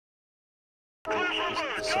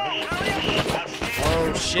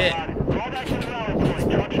Oh shit! I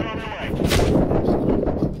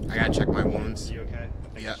gotta check my wounds. You okay?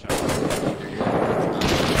 Yeah.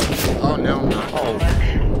 Oh no, I'm not. Oh.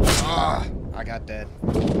 Ah, I got dead.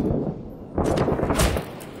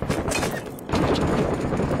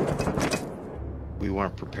 We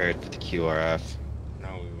weren't prepared for the QRF.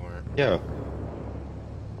 No, we weren't. Yeah.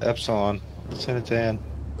 Epsilon. Lieutenant Dan.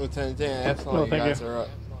 Lieutenant Dan, Epsilon, No, you thank guys you. are up.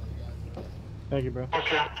 Thank you, bro.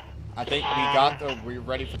 Okay. I think we're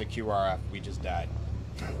ready for the QRF. We just died.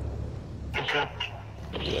 Okay.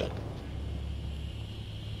 Yeah.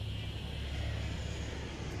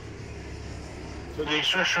 So the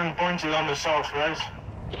extraction point is on the south, right?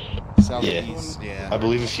 Southeast, yeah. I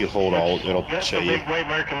believe if you hold alt, it'll That's show the you. big white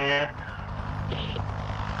mark in the air.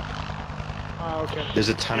 Oh, okay. There's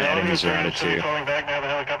a ton of Yeah, enemies around it so we're too. calling back now, the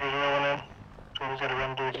helicopters are rolling in. So we gotta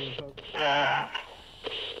run to it. Yeah.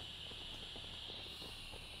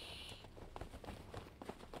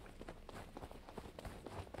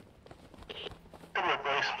 Good work,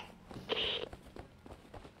 boys.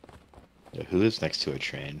 Yeah, who lives next to a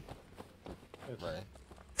train? Right.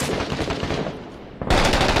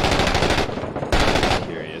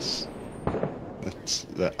 Curious. That's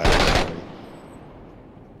that.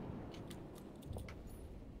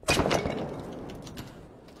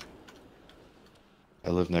 I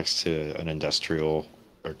live next to an industrial,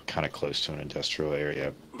 or kind of close to an industrial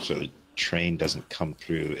area, so the train doesn't come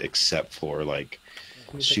through except for like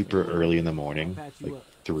super early in the morning, like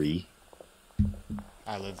 3.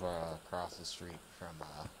 I live across the street from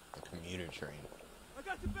the commuter train.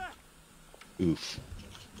 Oof.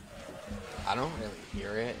 I don't really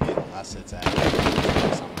hear it unless it's at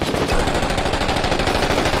something.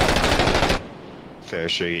 Fair,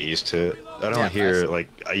 sure you get used to it. I don't Yeah, hear, fast. like,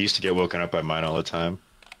 I used to get woken up by mine all the time.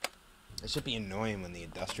 It should be annoying when the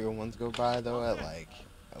industrial ones go by though at like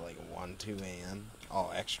 1, 2 a.m.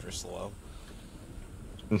 All extra slow,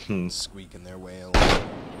 squeaking their way along.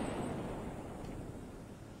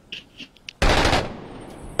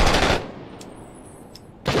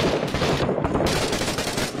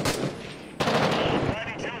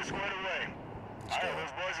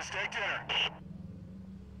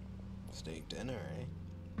 Steak dinner, eh?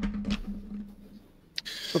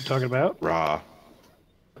 What I'm talking about? Raw.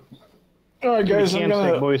 Alright guys, Cam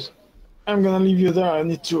steak, boys. I'm gonna leave you there. I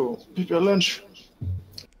need to prepare lunch.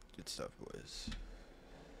 Good stuff, boys.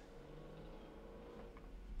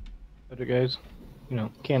 Okay, guys. You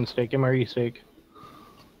know, canned steak, MRE steak.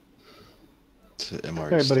 It's an All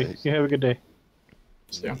MRE right, buddy. steak. You have a good day.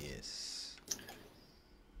 Yeah. Yes.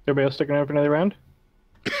 Everybody else sticking around for another round?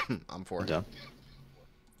 I'm for I'm it. done.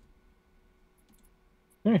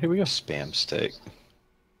 All right, here we go. Spam steak.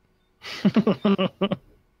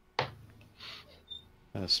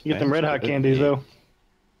 You get them red hot candies, though.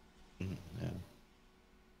 Yeah.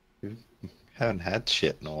 We haven't had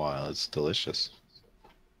shit in a while. It's delicious.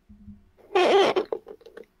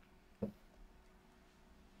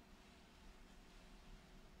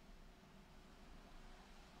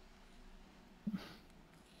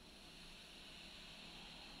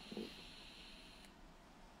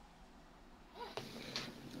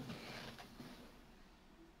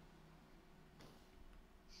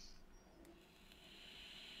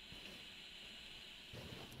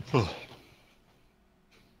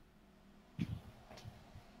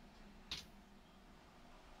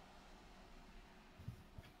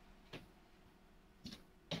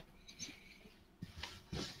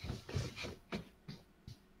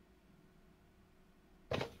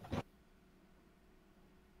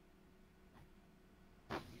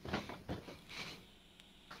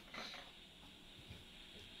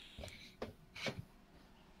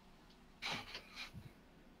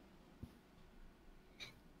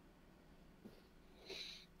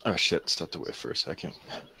 Oh shit, stepped away for a second.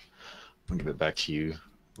 I'll give it back to you,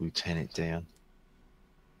 Lieutenant Dan.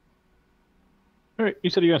 All right, you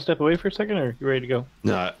said you're gonna step away for a second, or you ready to go?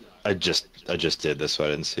 No, I just did this, so I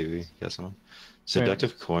didn't see we got someone.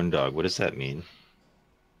 Seductive corn dog, what does that mean?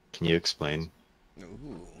 Can you explain?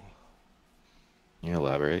 Ooh. Can you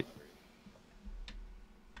elaborate?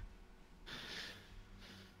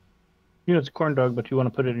 You know it's a corn dog, but you want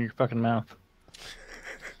to put it in your fucking mouth.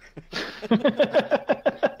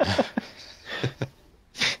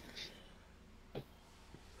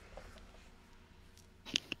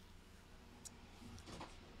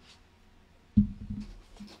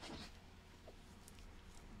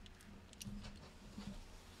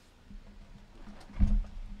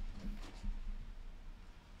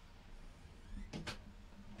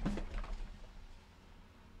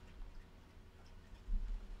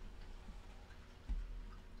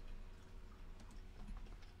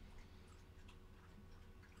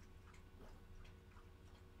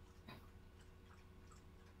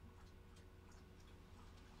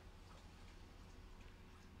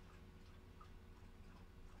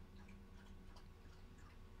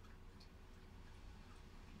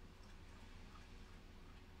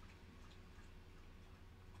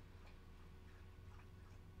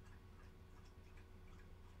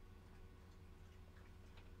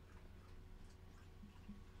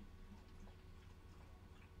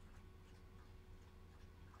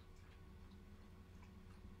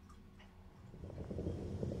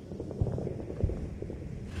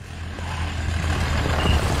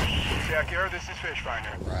 Fish Finder.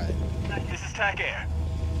 Right. This is TAC Air.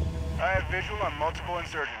 I have visual on multiple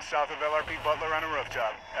insurgents south of LRP Butler on a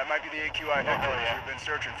rooftop. That might be the AQI headquarters you've been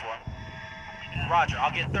searching for. Roger, I'll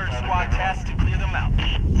get 3rd Squad tasked to clear them out.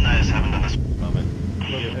 Nice, haven't done this Moment.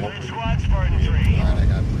 3rd Squad, Spartan 3. Alright, I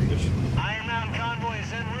got breach. Iron Mountain convoy is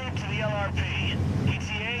en route to the LRP.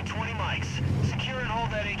 ETA 20 mics. Secure and hold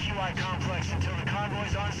that AQI complex until the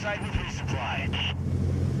convoy's on site with resupply.